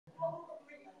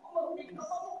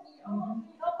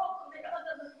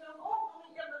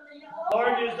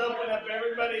Lord, just open up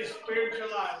everybody's spiritual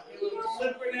life. Give them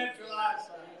supernatural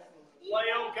eyesight.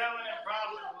 Play old covenant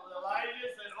prophets with Elijah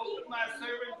said, open my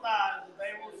servant's eyes that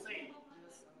they will see.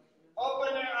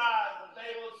 Open their eyes that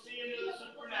they will see into the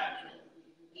supernatural.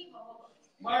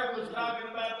 Mark was talking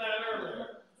about that earlier.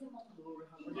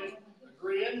 We're just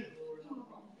agreeing.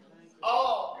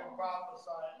 All can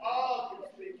prophesy. All can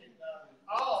speak in tongues.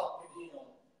 All can heal.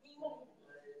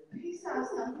 He saw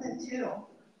something too.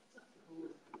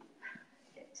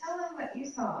 Tell him what you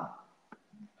saw.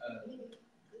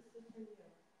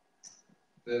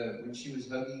 When she was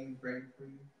hugging you, praying for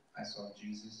you, I saw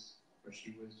Jesus where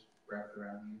she was wrapped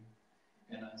around you,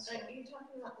 and I saw. Are you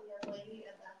talking about the young lady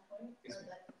at that point? Yes,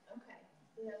 okay,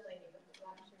 the young lady with the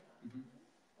black shirt on.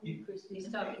 He's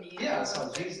talking to you. Yeah, I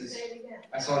saw Jesus. Say it again.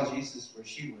 I saw Jesus where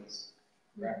she was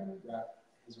wrapped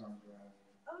his arms around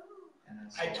you. Oh. And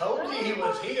I told you he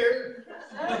was here.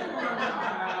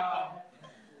 I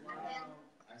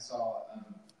saw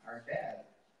our dad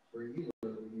where you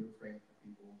were when you were praying for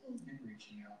people and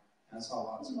reaching out. And I saw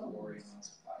lots of glory and lots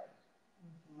of fire.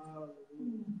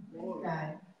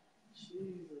 God.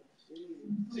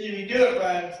 See, if you do it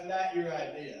right, it's not your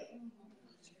idea.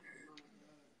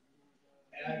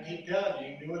 And I keep telling you,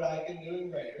 you can do what I can do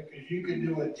and greater, because you can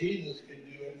do what Jesus can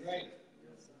do and greater.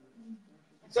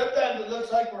 Sometimes it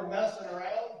looks like we're messing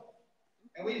around,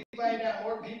 and we find out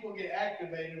more people get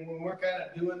activated when we're kind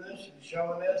of doing this and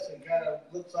showing this and kind of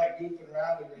looks like goofing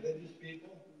around with religious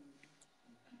people.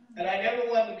 And I never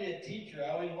wanted to be a teacher. I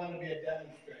always wanted to be a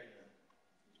demonstrator.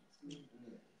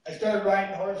 I started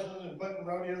riding horses and putting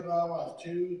rodeos on when I was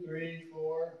 2, 3,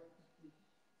 4.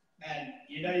 And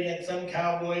you know, you had some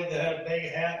cowboys that had a big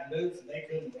hat and boots and they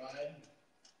couldn't ride.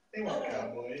 They weren't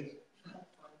cowboys.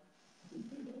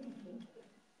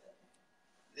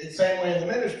 It's the same way in the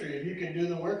ministry. If you can do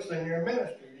the works, then you're a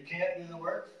minister. If you can't do the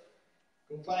works,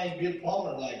 go find Bill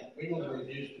Palmer like Wigglesworth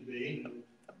used to be.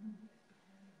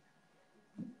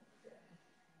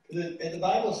 And the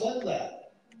Bible says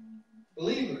that.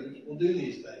 Believers will do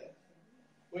these things.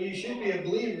 Well, you should be a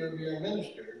believer if you're a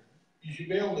minister. You should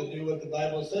be able to do what the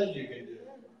Bible says you can do.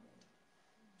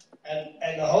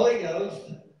 And the Holy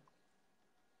Ghost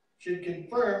should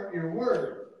confirm your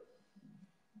word.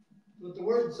 That's what the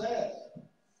word says.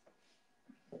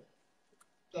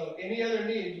 So any other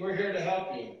needs, we're here to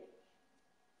help you.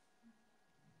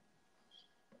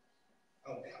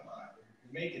 Oh, come on.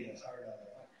 You're making this hard on her.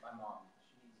 My mom,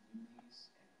 she needs knees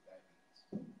and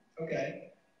diabetes. Okay.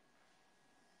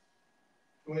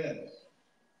 Go ahead.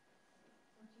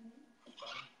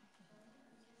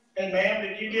 And ma'am,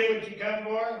 did you get what you come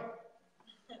for?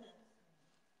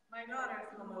 My daughter's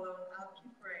home alone. I'll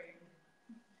keep praying.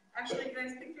 Actually, can I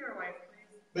speak to your wife,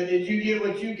 please? But did you get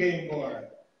what you came for?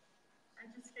 I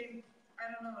just came. I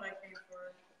don't know what I came for.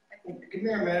 Come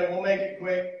here, man. We'll make it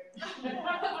quick. All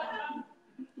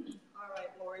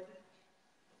right, Lord.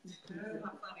 That's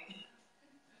not funny.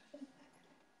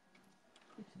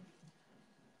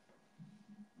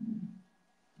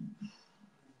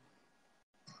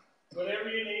 Whatever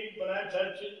you need, when I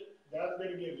touch it, God's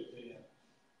going to give it to you.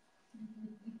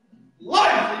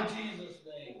 Life in Jesus'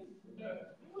 name.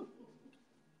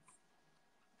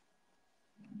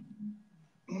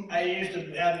 I used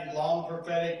to have these long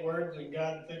prophetic words, and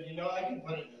God said, you know, I can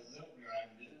put it in a zip drive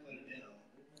and just put it in.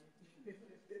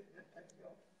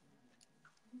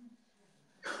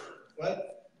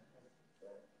 What?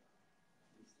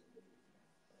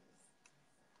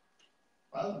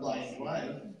 I was blind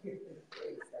twice.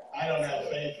 I don't have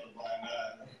faith for blind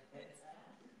eyes.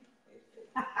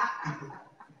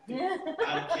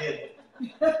 I'm kidding. You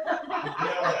know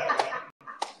that, right?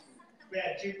 We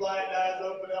had 2 blind eyes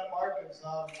open up in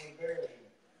Arkansas and we're burying.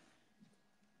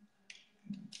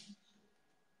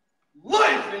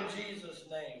 Life in Jesus'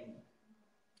 name.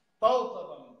 Both of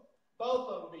them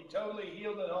be totally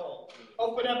healed and whole.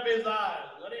 Open up his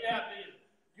eyes. Let him have these.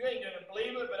 You ain't going to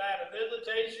believe it, but I had a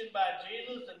visitation by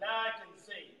Jesus and now I can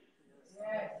see.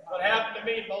 Yes. What happened to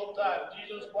me both times.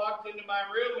 Jesus walked into my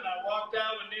room and I walked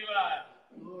out with new eyes.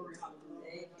 Glory.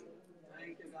 Thank you.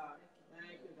 Thank you, God.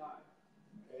 Thank you, God.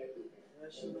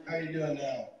 How are you doing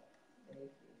now?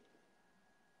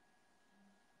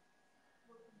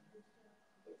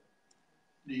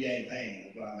 Do you get any pain?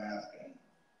 Is what I'm asking.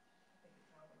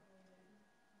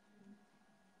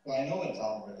 Well, I know it's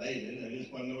all related. I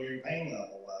just want to know where your pain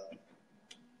level was.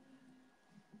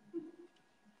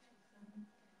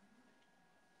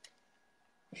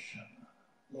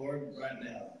 Lord, right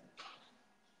now,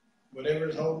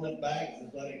 whatever's holding it back,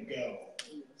 just let it go.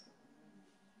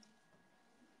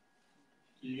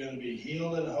 You're going to be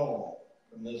healed and whole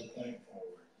from this point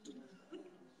forward.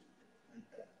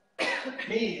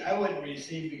 Me, I wouldn't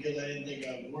receive because I didn't think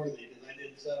I was worthy, because I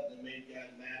did something that made God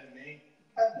mad at me.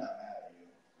 God's not mad at you.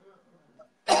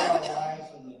 All lies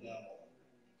from the devil.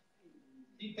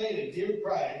 He paid a dear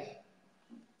price.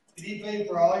 Did he pay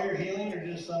for all your healing or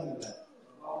just some of it?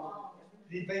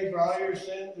 Did he pay for all your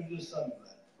sins or just some of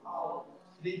it?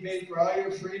 Did he pay for all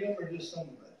your freedom or just some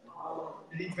of it?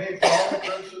 Did he pay for all the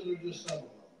curses or just some of them?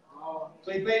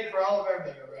 So he paid for all of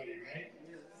everything already, right?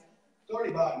 It's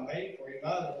already bought and paid for. You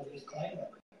might as well just claim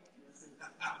it.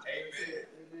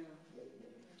 Amen.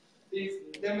 These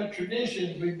them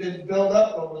traditions we've been built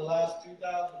up over the last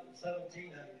 2,000 and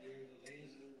 1,700 years at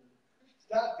least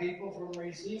stop people from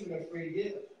receiving a free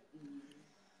gift.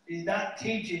 He's not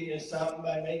teaching you something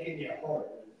by making you hurt.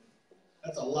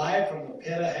 That's a lie from the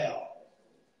pit of hell.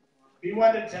 If he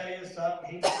wanted to tell you something,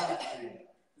 he'd talk to you.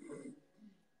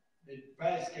 It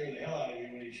probably scared the hell out of you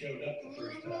when he showed up the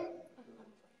first time.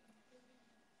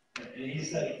 And he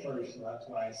said it first, so that's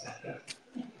why I said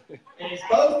it. And he's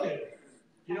supposed to.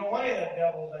 You don't want any of that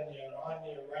devils on you,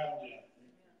 around you.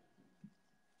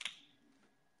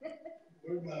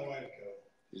 Where'd my wife go?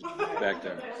 He's back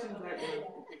there.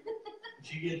 When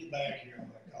she gets back here, I'm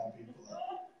going to call people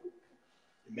up.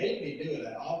 You made me do it. I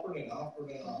offered and offered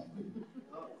and offered.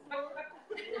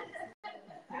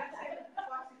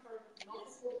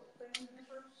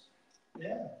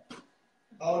 Yeah.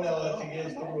 Oh, no, that's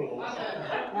against the rules.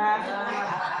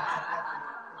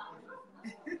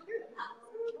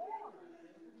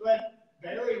 But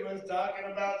Barry was talking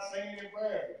about singing a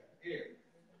prayer. Here.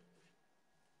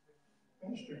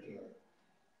 Minister to her.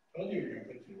 Told you were going to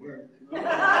put you to work.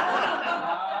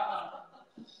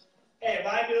 Hey, if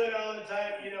I do it all the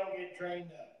time, you don't get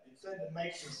trained up. It said to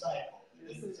make disciples. It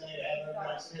didn't say to have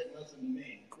everybody sit and listen to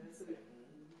me.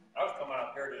 I was coming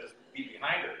up here to just be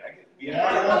behind her. I get to be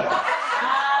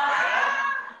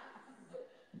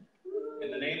in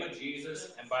the name of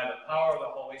Jesus and by the power of the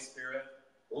Holy Spirit,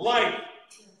 life.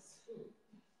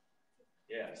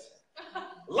 Yes.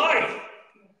 Life.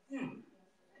 Man,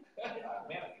 I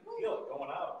can feel it going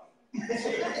out. Feels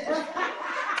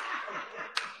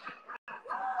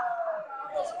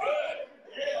good.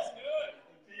 Feels good.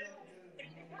 Yes.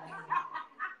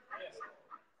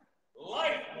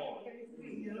 Life more.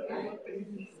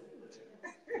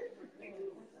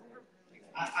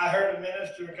 I heard a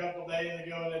minister a couple days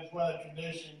ago, and it's one of the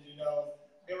traditions, you know.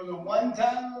 It was a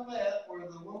one-time event where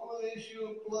the woman with the issue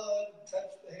of blood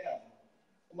touched the hem.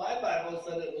 My Bible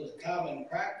said it was common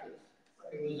practice.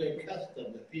 It was their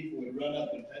custom that people would run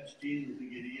up and touch Jesus to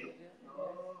get healed.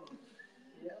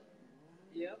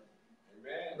 Yep.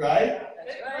 Right?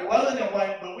 That's right. It wasn't a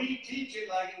one, but we teach it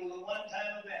like it was a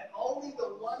one-time event. Only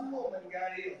the one woman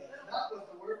got healed. That's not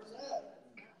what the word said.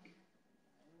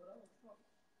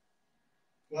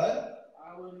 What?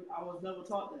 I was never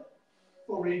taught that.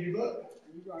 Well, read your book.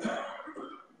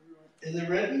 Is it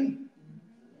written?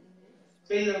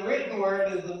 See, the written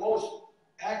word is the most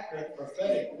accurate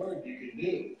prophetic word you can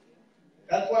do.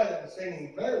 That's why the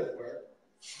singing prayers work,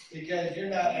 because you're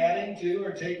not adding to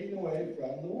or taking away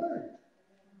from the word.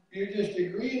 You're just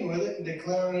agreeing with it and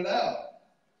declaring it out.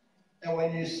 And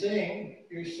when you sing,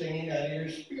 you're singing out of your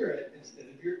spirit instead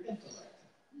of your intellect.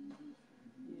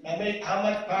 How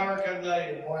much power comes out of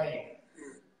your brain?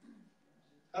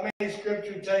 How many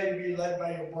scriptures tell you to be led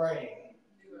by your brain?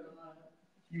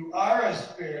 You are a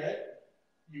spirit.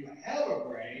 You have a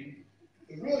brain.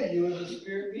 But really, you is a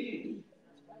spirit being.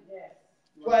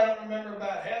 That's why I don't remember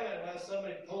about heaven unless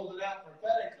somebody pulls it out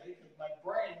prophetically, because my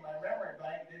brain, my memory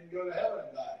bank, didn't go to heaven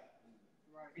and back.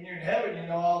 When you're in heaven, you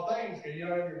know all things, because you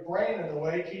don't have your brain in the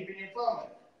way keeping you from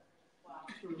it.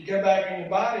 You come back in your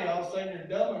body, all of a sudden you're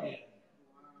dumb again.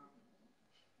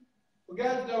 Well,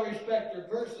 God's no respecter of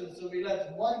persons, so if he lets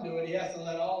one do it, he has to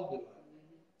let all do it.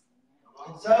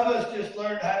 And some of us just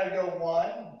learned how to go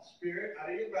one, spirit, out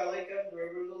of your belly comes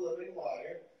rivers of living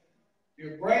water.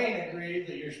 Your brain agrees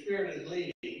that your spirit is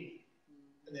leading,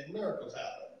 and then miracles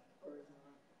happen.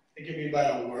 It can be by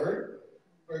a word,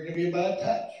 or it can be by a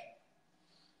touch.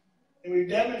 And we've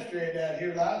demonstrated that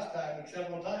here last time,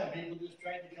 several times. People just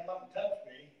tried to come up and touch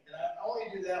me, and I only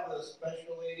do that with a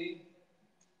special leading.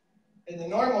 In the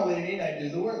normal leading, I do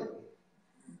the word.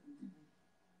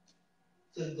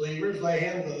 It says believers lay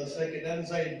hands on the sick. It doesn't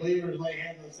say believers lay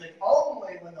hands on the sick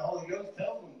only when the Holy Ghost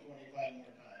tells them 25 more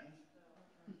times.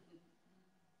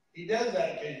 He does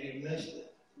that because you missed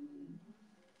it.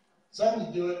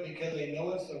 Some do it because they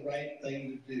know it's the right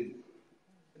thing to do.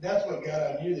 And that's what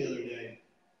got on you the other day.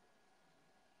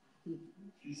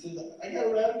 She said, I got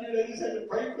around here and I just had to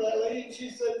pray for that lady, and she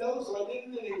said no, so I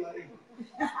did it anyway.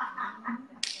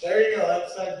 There you go,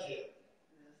 that's sonship.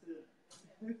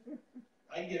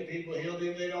 I I get people healed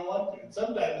if they don't want to. And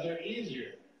sometimes they're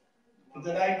easier. But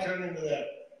then I turn into that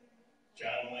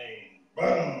John Wayne.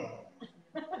 Boom.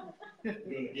 I'm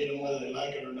going to get them whether they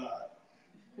like it or not.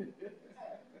 I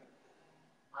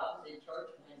was in church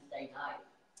Wednesday night,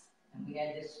 and we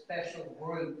had this special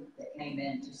group that came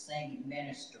in to sing and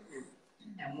minister.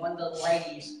 And one of the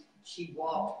ladies, she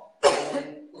walked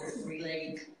with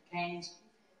 3-legged canes.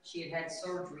 She had had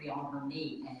surgery on her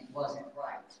knee, and it wasn't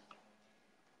right.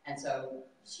 And so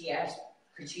she asked,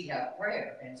 could she have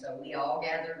prayer? And so we all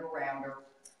gathered around her,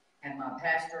 and my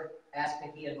pastor asked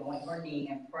if he anoint her knee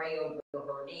and pray over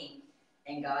her knee.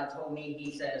 And God told me,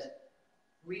 he says,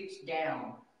 reach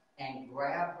down and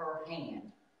grab her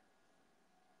hand.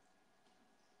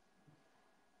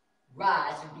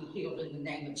 Rise and be healed in the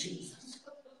name of Jesus.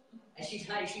 And she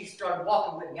started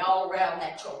walking with me all around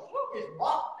that church. Just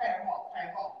walk there, walk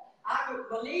there, walk. I couldn't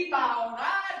believe my own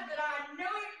eyes, but I knew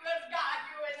it was God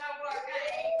doing the work. And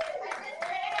I just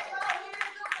said, well,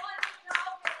 here's the one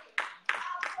talking. I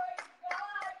praise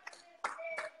God for this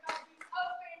day because he's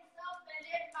opened something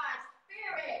in my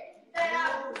spirit that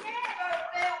I've never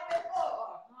felt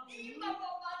before. Even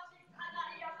for my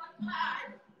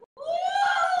time. Woo!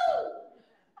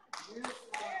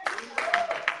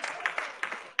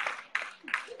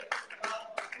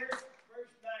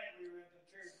 First night we were at the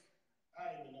church, I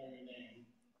don't even know your name.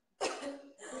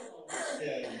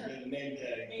 Yeah, you did the name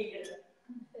tag.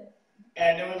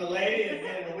 And there was a lady that had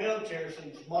been in a wheelchair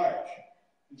since March.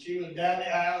 And she was down the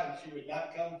aisle and she would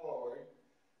not come forward.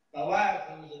 My wife,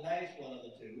 who was the nice one of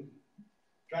the two,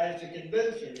 tries to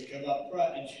convince her to come up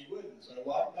front, and she wouldn't. So I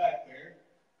walked back there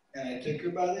and I took her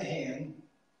by the hand.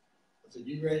 I said,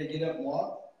 you ready to get up and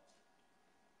walk?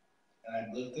 And I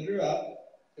lifted her up.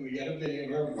 And we got a video of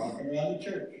her walking around the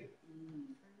church.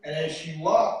 And as she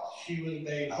walked, she was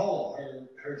made whole.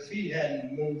 Her feet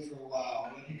hadn't moved for a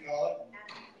while. What do you call it?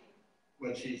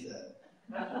 What she said.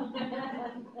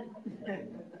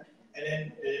 And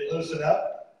then it loosened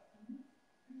up.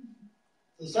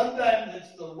 So sometimes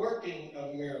it's the working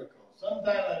of miracles.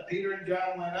 Sometimes when Peter and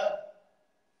John went up,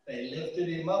 they lifted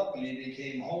him up and he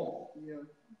became whole. Yeah.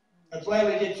 That's why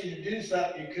we get you to do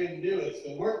something you couldn't do. It's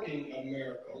the working of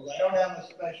miracles. I don't have a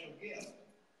special gift.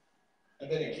 I've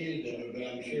been accused of it, but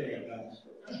I'm sure I don't.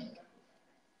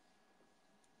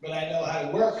 But I know how to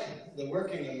work the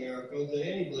working of miracles that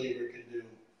any believer can do.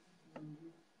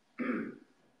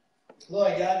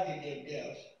 Lord, God can give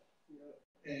gifts.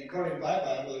 And according to my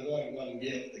Bible, there's only one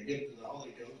gift, the gift of the Holy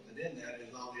Ghost, and in that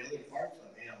is all the other parts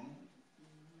of Him.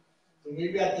 So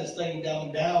we've got this thing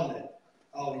dumbed down that,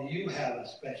 oh, you have a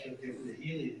special gift of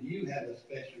healing, you have a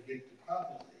special gift of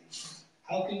prophecy.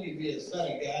 How can you be a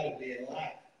son of God and be in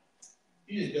life?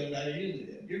 You just don't know how to use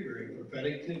it. You're very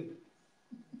prophetic too.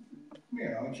 Come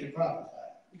here, I want you to prophesy.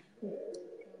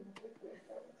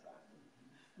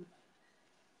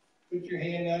 Put your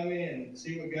hand on me and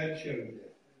see what God showed you.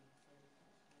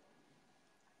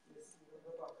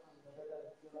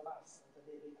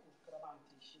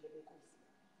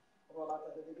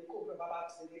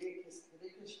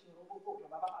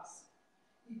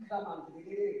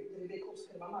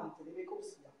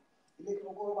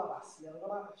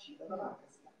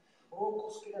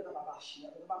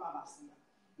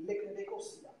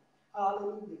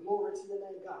 Hallelujah. Glory to your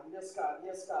name, God. Yes, God.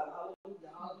 Yes, God. Hallelujah.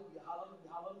 Hallelujah.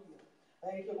 Hallelujah. Hallelujah.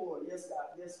 Thank you, Lord. Yes, God.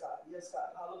 Yes, God. Yes, God.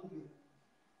 Hallelujah.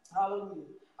 Hallelujah.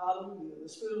 Hallelujah. The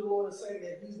Spirit of the Lord is saying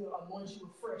that He's going to anoint you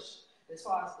afresh as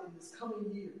far as in this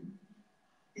coming year.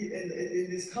 In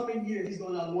this coming year, He's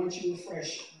going to anoint you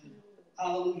afresh.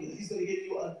 Hallelujah. He's going to give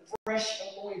you a fresh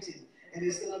anointing. And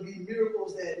it's going to be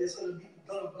miracles that is going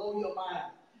to blow your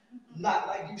mind. Not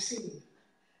like you've seen.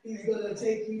 He's going to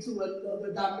take you to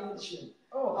another dimension.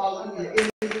 Oh, hallelujah. In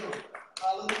Him.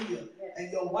 Hallelujah.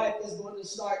 And your wife is going to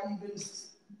start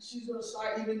she's going to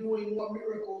start even doing more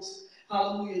miracles,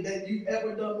 hallelujah, than you've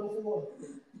ever done before.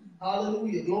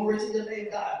 Hallelujah. Glory to your name,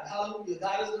 God. Hallelujah.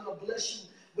 God is going to bless you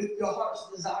with your heart's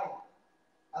desire.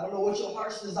 I don't know what your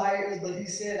heart's desire is, but He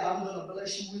said, I'm going to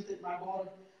bless you with it, my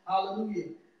daughter.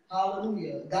 Hallelujah.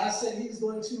 Hallelujah. God said He's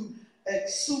going to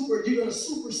you're going to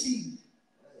supersede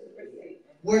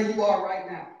where you are right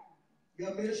now.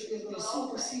 Your ministry is going to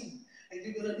supersede, and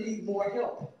you're going to need more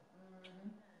help.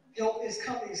 Help is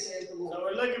coming, says the Lord. So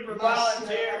we're looking for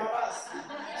volunteers.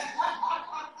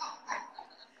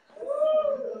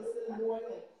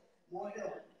 More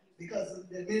help. Because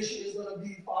the ministry is going to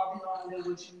be far beyond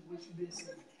what you've been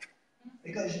seeing.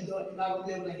 Because you're not going to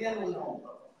be able to handle it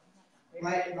all.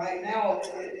 Right now,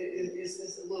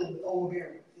 it's a little bit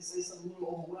overbearing. It's a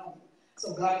little overwhelming.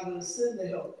 So God is going to send the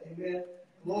help. Amen.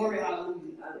 Glory,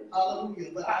 hallelujah.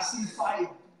 Hallelujah. But I see fire.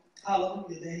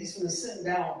 Hallelujah. That he's going to send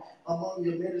down among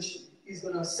your ministry. He's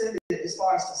going to send it as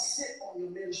far as to sit on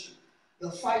your ministry.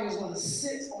 The fire is going to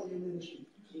sit on your ministry.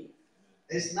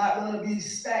 It's not going to be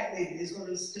stagnated. It's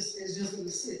just going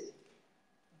to sit.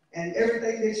 And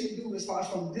everything that you do as far as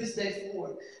from this day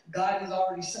forward, God has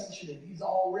already sanctioned it. He's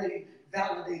already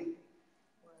validated.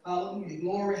 Hallelujah.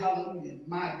 Glory, hallelujah.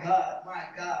 My God, my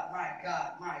God, my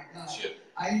God, my God.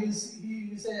 I even see, he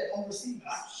even said overseas.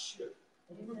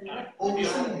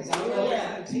 Overseas. I don't know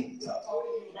if the team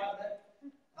talking about that.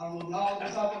 I don't know, y'all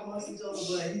been talking amongst each other,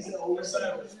 but he said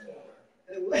overseas.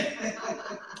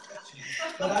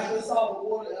 But I just saw the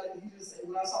water. He just said,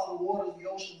 when I saw the waters, the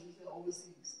oceans, he said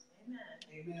overseas.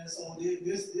 Amen. So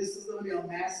this is going to be a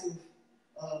massive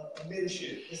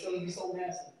ministry. It's going to be so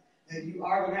massive that you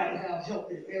are going to have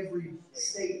help in every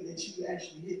state that you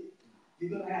actually hit. You're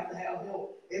going to have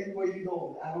help everywhere you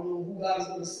go. I don't know who God is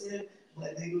going to send,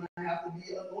 but they're going to have to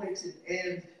be anointed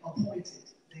and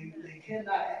appointed. They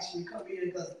cannot actually come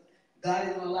in because God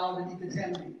isn't allowed to be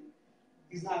contaminated.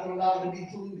 He's not going to allow it to be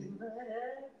polluted.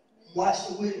 Watch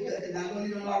the witch. And I know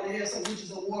you're going to already have some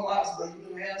witches and warlocks, but you're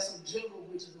going to have some general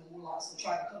witches and warlocks to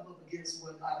try to come up against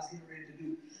what God is getting ready to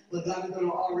do. But God is going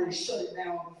to already shut it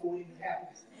down before it even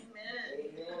happens.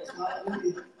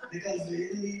 Amen. Because the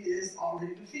enemy is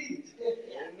already defeated.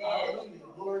 Hallelujah.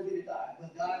 Glory be to God.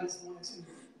 But God is going to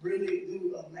really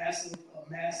do a massive.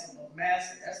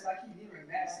 That's what I keep hearing,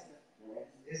 massive.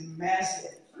 It's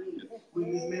massive with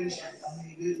his ministry. I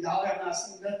mean, y'all have not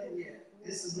seen nothing yet.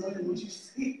 This is nothing what you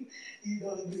see. He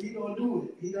gonna do it.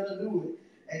 He gonna do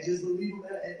it. And just believe him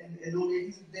and know that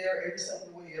he's there every step of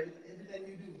the way, everything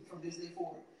you do from this day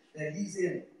forward, that he's in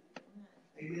it.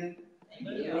 Amen.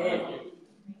 Amen.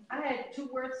 I had 2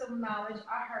 words of knowledge.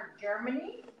 I heard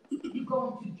Germany. You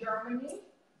going to Germany?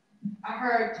 I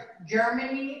heard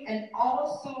Germany, and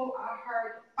also I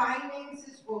heard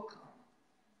finances will come.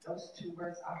 Those 2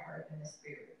 words I heard in the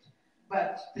spirit.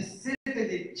 But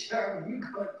specifically Germany, you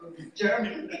go to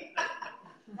Germany.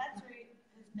 That's where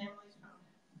his family's from.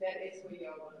 That is where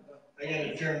y'all want to go. I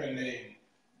got a German name.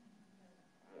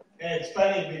 And it's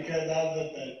funny because I was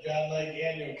at the John Lake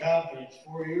annual conference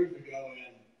 4 years ago,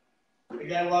 and the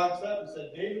guy walks up and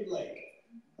said, David Lake.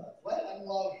 I thought, what? I'm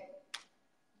logging.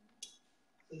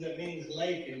 So that means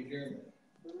lake in German.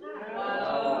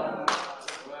 Wow.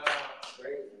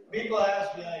 People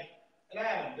ask me, like,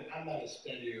 and I'm not a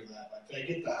studier of that much. I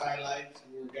get the highlights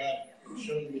where God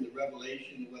shows me the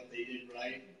revelation of what they did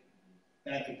right.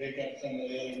 And I can pick up some of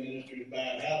the other ministers'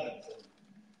 bad habits. And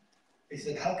he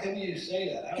said, how come you say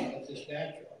that? I don't know, it's just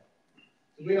natural.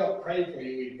 So we don't pray for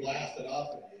you, we blast it off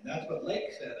of you. And that's what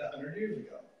Lake said 100 years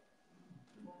ago.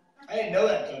 I didn't know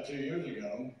that until 2 years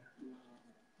ago.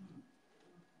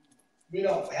 We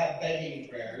don't have begging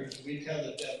prayers. We tell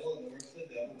the devil and the works of the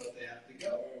devil what they have to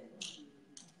go.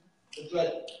 That's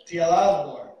what T.L.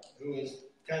 Osborne, who was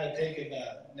kind of taking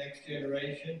the next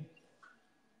generation,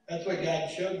 that's what God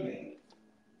showed me.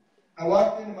 I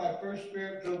walked into my first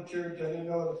Spirit-filled church. I didn't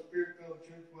know what a Spirit-filled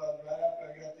church was right after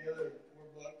I got the other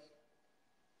 4 books.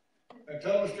 A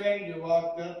total stranger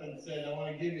walked up and said, I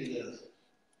want to give you this.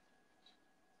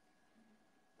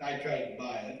 I tried to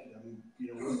buy it.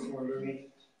 Worked for it.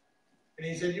 And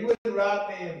he said, you wouldn't rob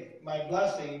me of my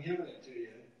blessing and giving it to you.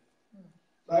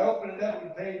 So I opened it up to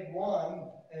page 1,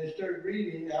 and I started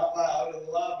reading out loud in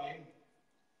the lobby.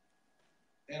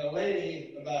 And a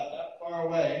lady about that far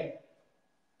away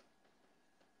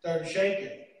started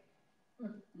shaking.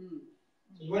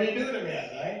 Says, what are you doing to me? I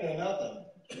said, I ain't doing nothing.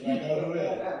 And I know who is.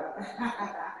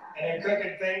 And her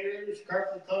crooked fingers,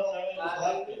 carpal tunnel, everything was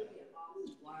left it.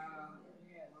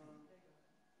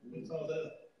 What's all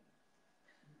that?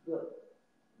 Look,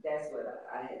 that's what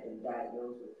I had been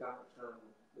diagnosed with carpal tunnel,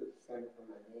 with coming from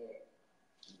my neck,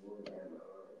 going down my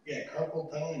arm. Yeah,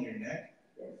 carpal tunnel in your neck?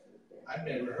 That's I've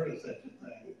never heard of such a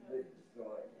thing.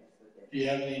 Do you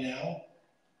have any now?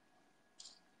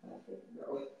 I think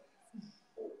no.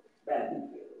 But I do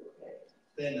feel okay.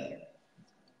 Stand up.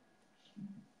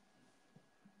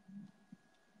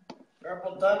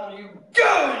 Carpal tunnel, you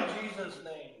go in Jesus'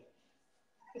 name.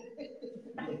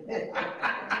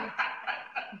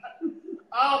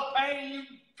 All pain, you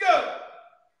go.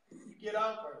 Get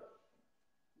off her.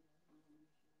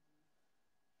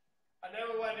 I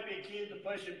never wanted to be accused of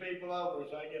pushing people over,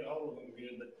 so I get a hold of them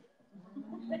good.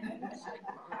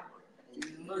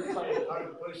 But it's hard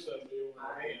to push somebody over the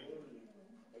hand.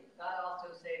 God also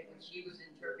said when she was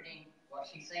interpreting what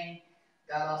she's saying,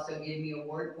 God also gave me a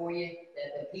word for you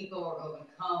that the people are going to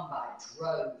come by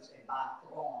droves and by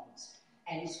throngs.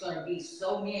 And it's going to be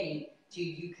so many till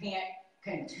you can't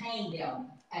contain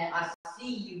them. And I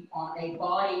see you on a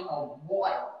body of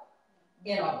water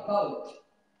in a boat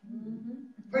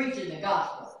preaching the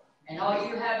gospel. And all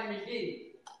you're having to do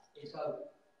is go,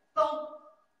 boom,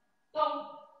 boom,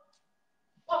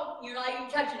 boom. You're not even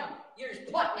touching them. You're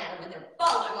just pointing at them and they're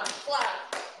falling like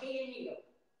flies, being healed.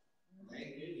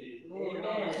 Thank you, Jesus.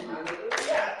 Amen.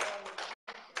 Yeah.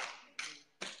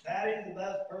 Patty's the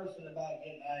best person about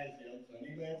getting eyes healed, so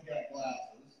anybody that's got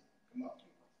glasses, come up.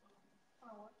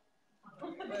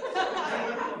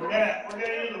 We're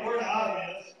gonna use the word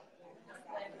obvious.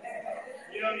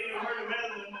 You don't need a word of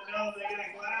medicine to know they got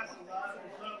glasses on or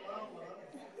something wrong with them.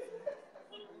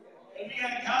 If you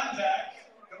got contacts,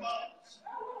 come up.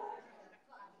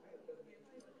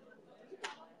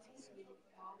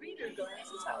 Reader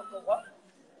glasses, how go what?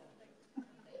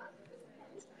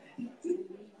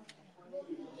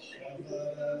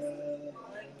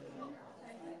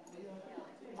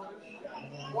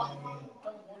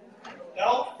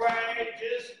 Don't pray,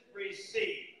 just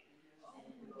receive.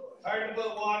 Hard to put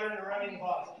water in a running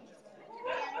faucet.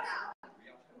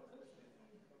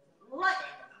 Light.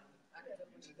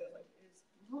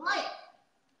 Light.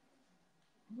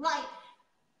 Light.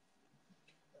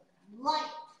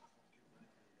 Light.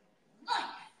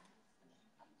 Light.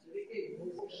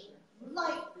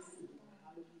 Light.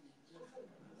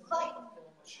 Light.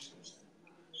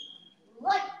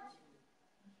 Light.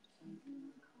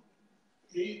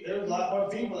 See, there's a lot more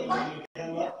people that need to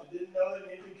come up that didn't know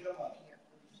they needed to come up.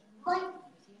 Light.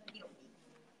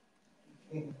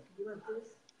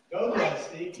 Go there,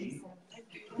 Stevie.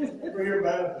 For your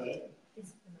benefit.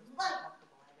 Light.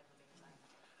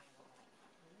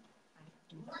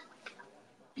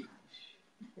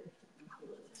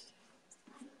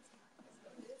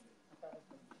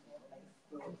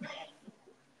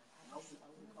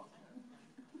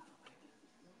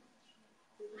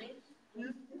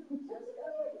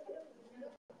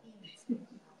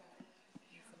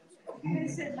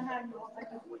 Sit behind you.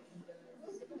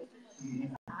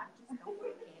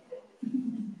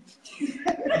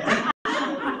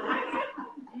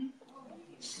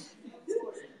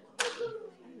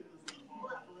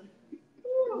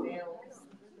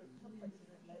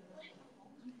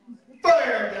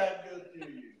 Fire God goes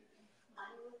through you.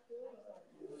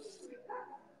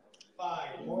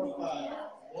 Fire, more fire,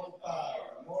 more fire,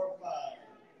 more fire,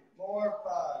 more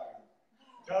fire.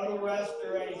 Total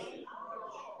restoration.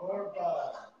 More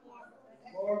fire.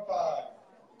 More fire.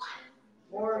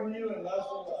 More of you and less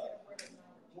of us.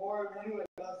 More of you and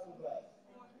less of us.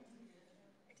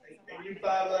 And you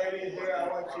 5 ladies here, I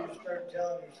want you to start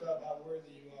telling yourself how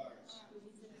worthy you are.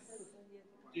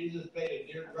 Jesus paid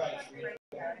a dear price for you.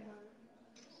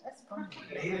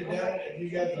 And he had done it if you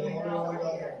guys are the only ones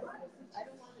on there.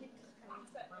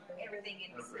 Everything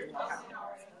in the city.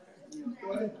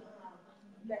 Go ahead.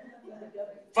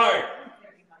 Fire!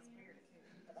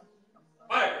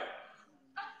 Fire!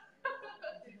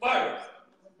 Fire!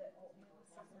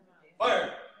 Fire!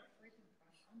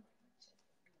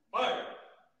 Fire!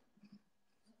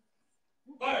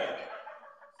 Fire!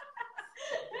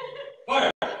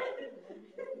 Fire!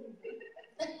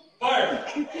 Fire!